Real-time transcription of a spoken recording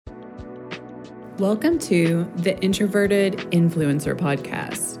Welcome to the Introverted Influencer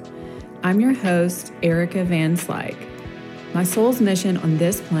Podcast. I'm your host, Erica Van Slyke. My soul's mission on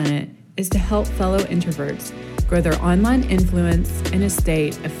this planet is to help fellow introverts grow their online influence in a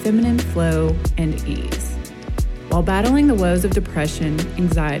state of feminine flow and ease. While battling the woes of depression,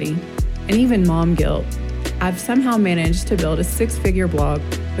 anxiety, and even mom guilt, I've somehow managed to build a six-figure blog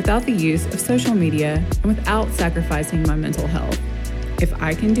without the use of social media and without sacrificing my mental health. If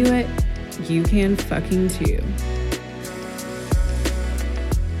I can do it, you can fucking too.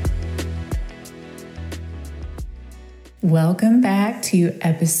 Welcome back to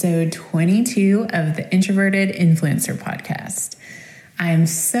episode 22 of the Introverted Influencer Podcast. I am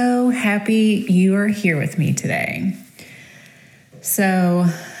so happy you are here with me today. So,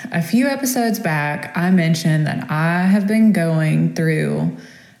 a few episodes back, I mentioned that I have been going through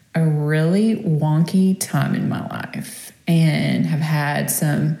a really wonky time in my life and have had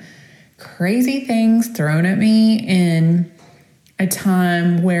some crazy things thrown at me in a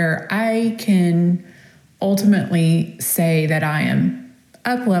time where I can ultimately say that I am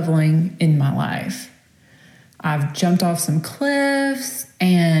up-leveling in my life. I've jumped off some cliffs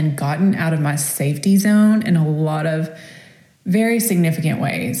and gotten out of my safety zone in a lot of very significant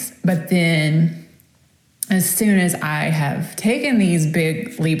ways. But then as soon as I have taken these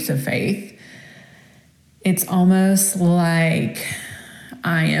big leaps of faith, it's almost like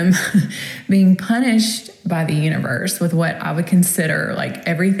I am being punished by the universe with what I would consider like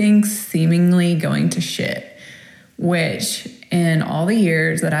everything seemingly going to shit, which in all the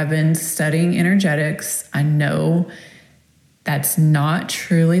years that I've been studying energetics, I know that's not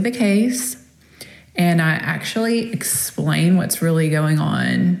truly the case. And I actually explain what's really going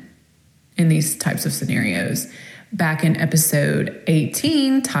on in these types of scenarios back in episode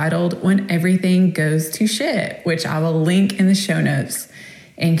 18 titled When Everything Goes to Shit, which I will link in the show notes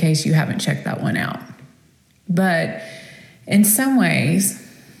in case you haven't checked that one out. But in some ways,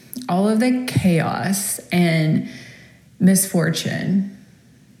 all of the chaos and misfortune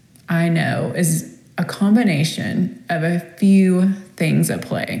I know is a combination of a few things at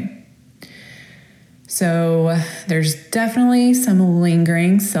play. So there's definitely some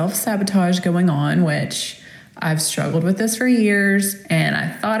lingering self-sabotage going on, which I've struggled with this for years, and I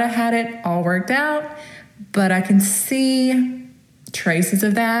thought I had it all worked out, but I can see traces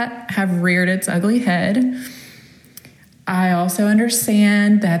of that have reared its ugly head. I also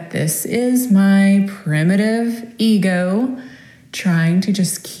understand that this is my primitive ego trying to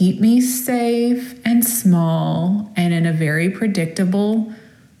just keep me safe and small and in a very predictable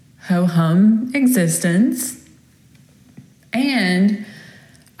ho-hum existence. And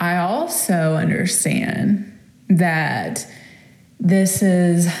I also understand that this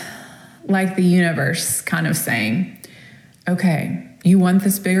is like the universe kind of saying, okay, you want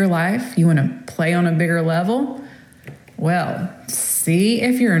this bigger life? You want to play on a bigger level? Well, see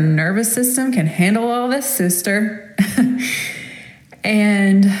if your nervous system can handle all this, sister.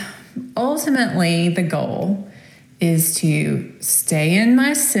 And ultimately, the goal is to stay in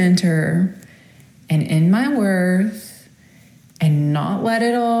my center and in my worth and not let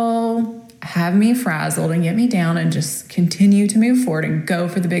it all have me frazzled and get me down and just continue to move forward and go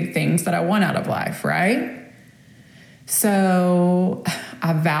for the big things that I want out of life, right? So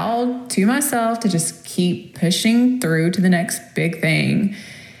I vowed to myself to just keep pushing through to the next big thing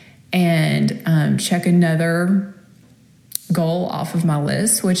and check another goal off of my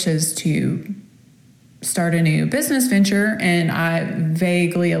list, which is to start a new business venture. And I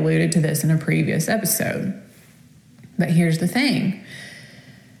vaguely alluded to this in a previous episode. But here's the thing.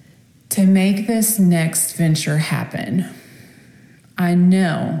 To make this next venture happen, I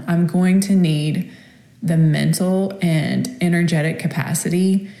know I'm going to need the mental and energetic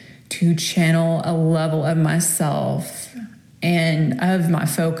capacity to channel a level of myself and of my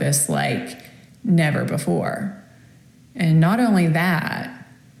focus like never before. And not only that,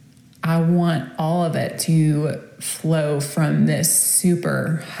 I want all of it to flow from this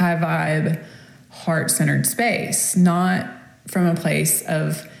super high vibe, heart-centered space, not from a place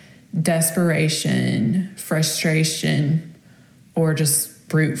of desperation, frustration, or just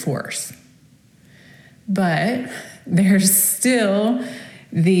brute force. But there's still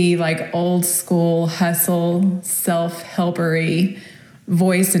the like old school hustle, self-helpery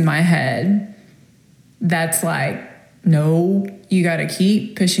voice in my head that's like, no, you got to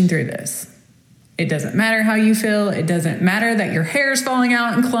keep pushing through this. It doesn't matter how you feel. It doesn't matter that your hair is falling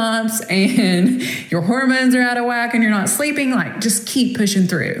out in clumps and your hormones are out of whack and you're not sleeping. Like, just keep pushing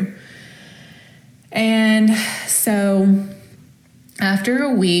through. And so after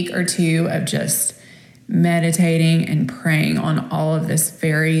a week or two of just meditating and praying on all of this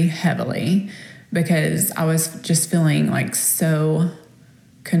very heavily, because I was just feeling like so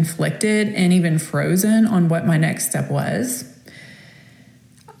conflicted and even frozen on what my next step was.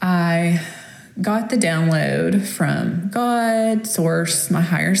 I got the download from God, Source, my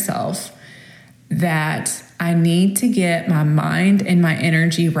higher self, that I need to get my mind and my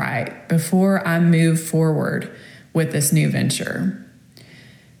energy right before I move forward with this new venture.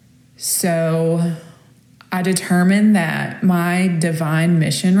 So I determined that my divine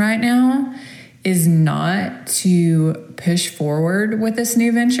mission right now is not to push forward with this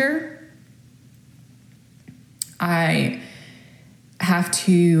new venture. I have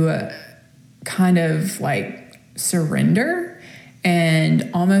to kind of like surrender and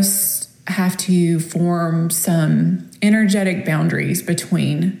almost have to form some energetic boundaries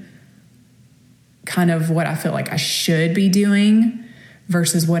between kind of what I feel like I should be doing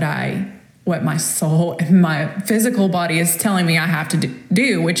versus what my soul and my physical body is telling me I have to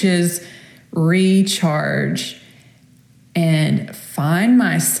do, which is recharge and find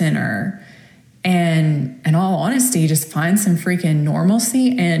my center, and in all honesty, just find some freaking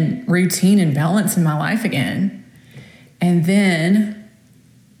normalcy and routine and balance in my life again. And then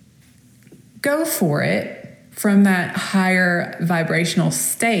go for it from that higher vibrational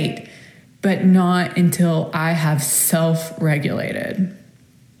state, but not until I have self-regulated.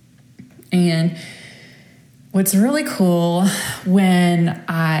 And what's really cool, when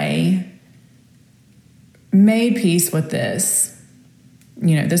I made peace with this,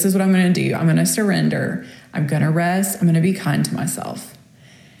 this is what I'm going to do. I'm going to surrender. I'm going to rest. I'm going to be kind to myself.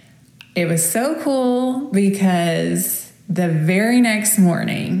 It was so cool because the very next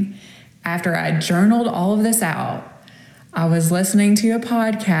morning, after I journaled all of this out, I was listening to a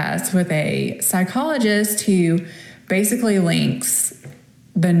podcast with a psychologist who basically links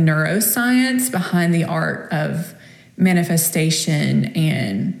the neuroscience behind the art of manifestation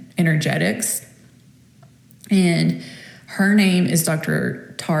and energetics. And her name is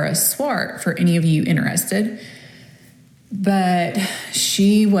Dr. Tara Swart, for any of you interested. But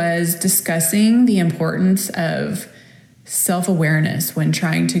she was discussing the importance of self-awareness when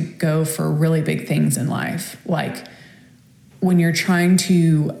trying to go for really big things in life. Like when you're trying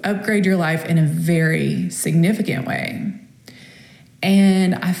to upgrade your life in a very significant way.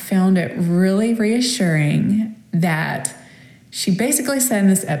 And I found it really reassuring that she basically said in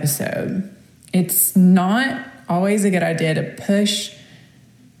this episode, it's not always a good idea to push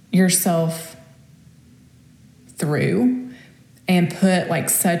yourself through and put like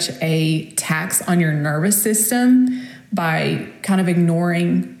such a tax on your nervous system by kind of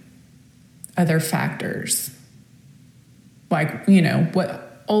ignoring other factors. Like,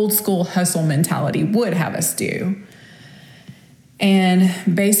 what old school hustle mentality would have us do.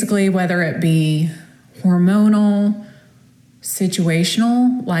 And basically, whether it be hormonal,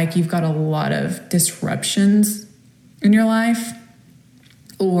 situational, like you've got a lot of disruptions in your life,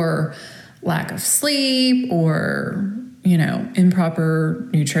 or lack of sleep, or, improper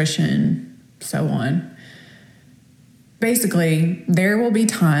nutrition, so on. Basically, there will be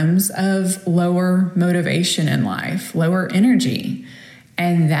times of lower motivation in life, lower energy,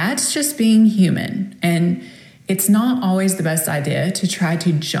 and that's just being human. And it's not always the best idea to try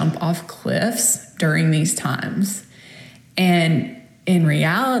to jump off cliffs during these times. And in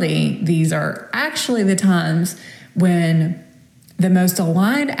reality, these are actually the times when the most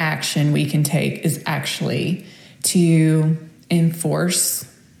aligned action we can take is actually to enforce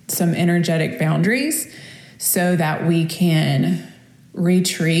some energetic boundaries so that we can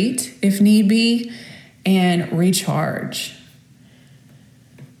retreat if need be and recharge.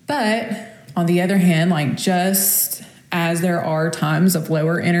 But on the other hand, like just as there are times of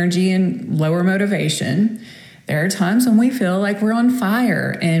lower energy and lower motivation, there are times when we feel like we're on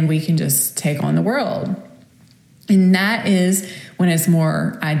fire and we can just take on the world. And that is when it's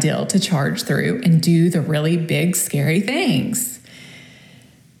more ideal to charge through and do the really big, scary things.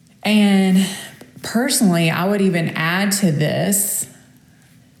 And personally, I would even add to this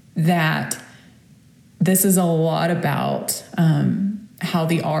that this is a lot about how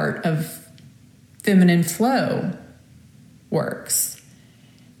the art of feminine flow works.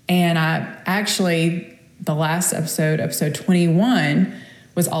 And the last episode 21,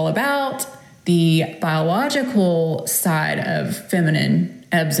 was all about the biological side of feminine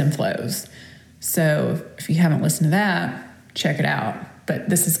ebbs and flows. So if you haven't listened to that, check it out. But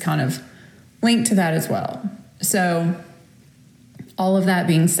this is kind of linked to that as well. So all of that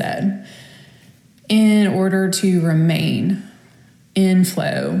being said, in order to remain in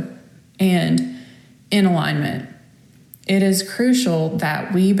flow and in alignment, it is crucial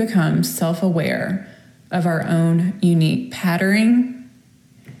that we become self-aware of our own unique patterning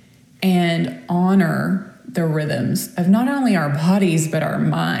and and honor the rhythms of not only our bodies, but our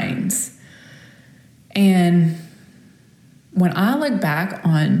minds. And when I look back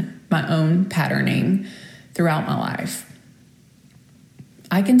on my own patterning throughout my life,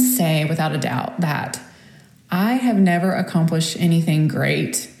 I can say without a doubt that I have never accomplished anything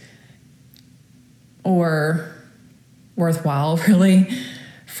great or worthwhile, really,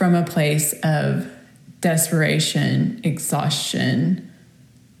 from a place of desperation, exhaustion,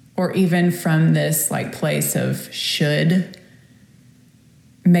 or even from this like place of should.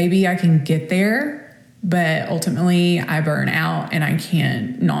 Maybe I can get there, but ultimately I burn out and I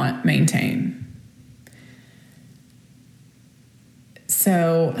can't not maintain.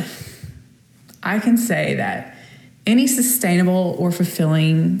 So I can say that any sustainable or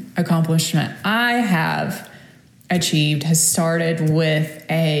fulfilling accomplishment I have achieved has started with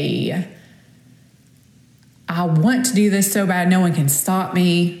I want to do this so bad, no one can stop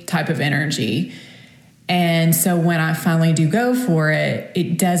me type of energy. And so when I finally do go for it,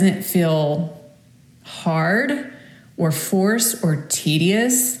 it doesn't feel hard or forced or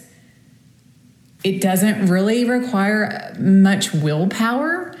tedious. It doesn't really require much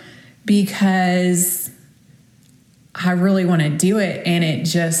willpower because I really want to do it and it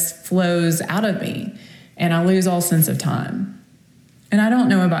just flows out of me and I lose all sense of time. And I don't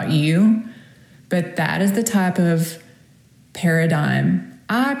know about you, but that is the type of paradigm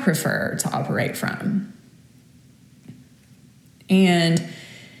I prefer to operate from. And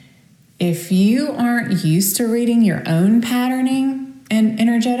if you aren't used to reading your own patterning and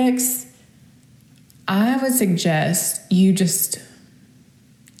energetics, I would suggest you just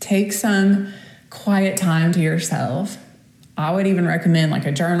take some quiet time to yourself. I would even recommend like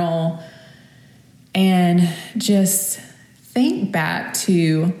a journal and just think back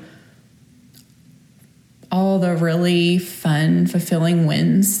to all the really fun, fulfilling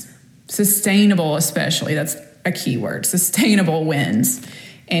wins, sustainable especially, that's a key word, sustainable wins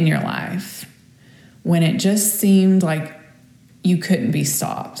in your life when it just seemed like you couldn't be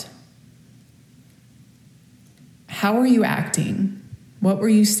stopped. How were you acting? What were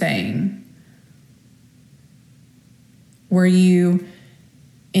you saying? Were you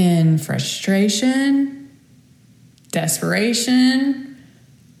in frustration, desperation,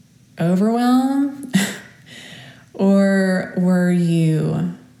 overwhelm? Or were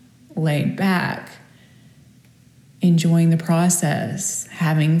you laid back, enjoying the process,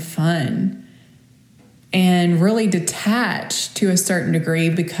 having fun, and really detached to a certain degree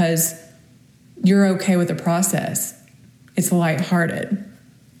because you're okay with the process? It's lighthearted.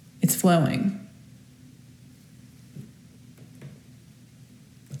 It's flowing.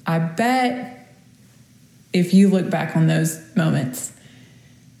 I bet if you look back on those moments,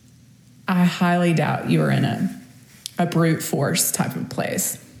 I highly doubt you were in a brute force type of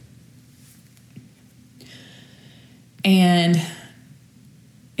place. And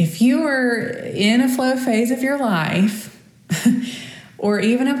if you are in a flow phase of your life, or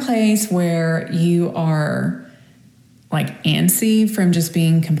even a place where you are like antsy from just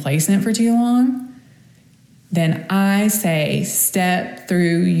being complacent for too long, then I say step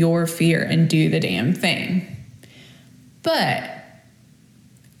through your fear and do the damn thing. But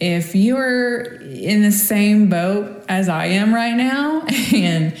if you're in the same boat as I am right now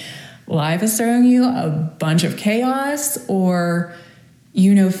and life is throwing you a bunch of chaos, or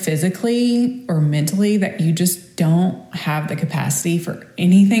you know physically or mentally that you just don't have the capacity for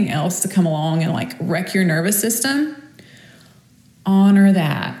anything else to come along and like wreck your nervous system, honor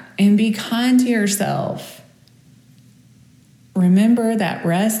that and be kind to yourself. Remember that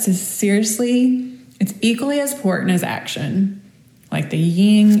rest is seriously, it's equally as important as action, like the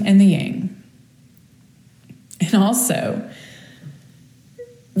yin and the yang. And also,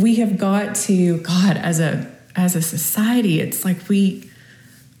 we have got to, God, as a society, it's like we've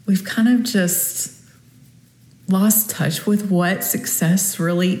kind of just lost touch with what success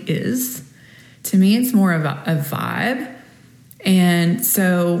really is. To me, it's more of a vibe. And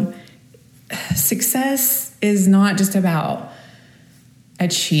so success is not just about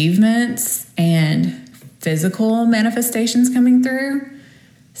achievements and physical manifestations coming through.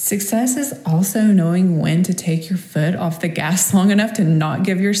 Success is also knowing when to take your foot off the gas long enough to not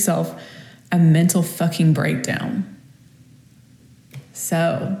give yourself a mental fucking breakdown.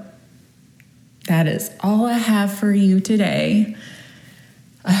 So that is all I have for you today.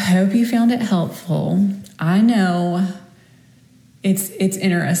 I hope you found it helpful. I know it's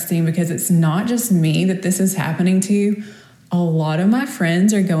interesting because it's not just me that this is happening to. A lot of my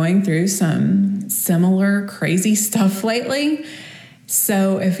friends are going through some similar crazy stuff lately.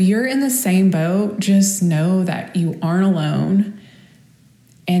 So if you're in the same boat, just know that you aren't alone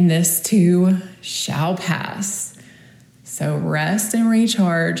and this too shall pass. So rest and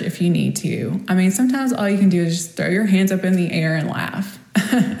recharge if you need to. I mean, sometimes all you can do is just throw your hands up in the air and laugh.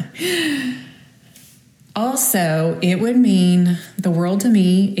 Also, it would mean the world to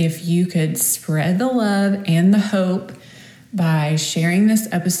me if you could spread the love and the hope by sharing this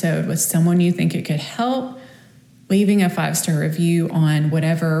episode with someone you think it could help, leaving a 5-star review on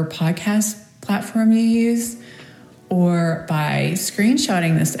whatever podcast platform you use, or by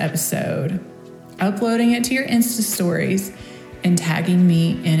screenshotting this episode, uploading it to your Insta stories, and tagging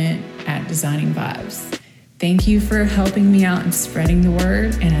me in it at Designing Vibes. Thank you for helping me out and spreading the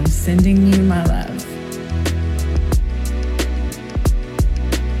word, and I'm sending you my love.